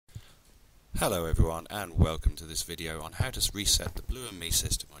Hello everyone and welcome to this video on how to reset the Blue & Me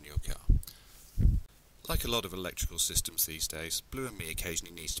system on your car. Like a lot of electrical systems these days, Blue & Me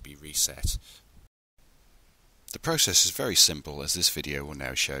occasionally needs to be reset. The process is very simple, as this video will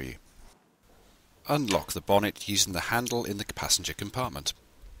now show you. Unlock the bonnet using the handle in the passenger compartment.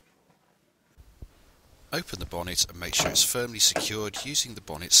 Open the bonnet and make sure it's firmly secured using the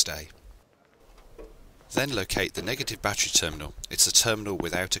bonnet stay. Then locate the negative battery terminal. It's the terminal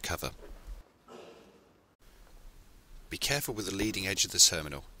without a cover. Be careful with the leading edge of the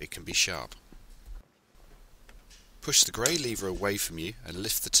terminal, it can be sharp. Push the grey lever away from you and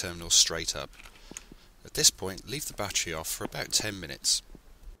lift the terminal straight up. At this point, leave the battery off for about 10 minutes.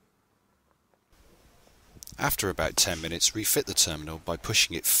 After about 10 minutes, refit the terminal by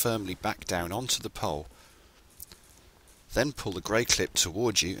pushing it firmly back down onto the pole. Then pull the grey clip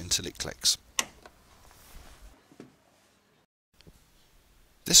towards you until it clicks.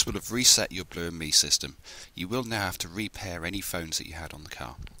 This will have reset your Blue & Me system. You will now have to repair any phones that you had on the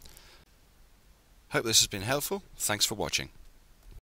car. Hope this has been helpful. Thanks for watching.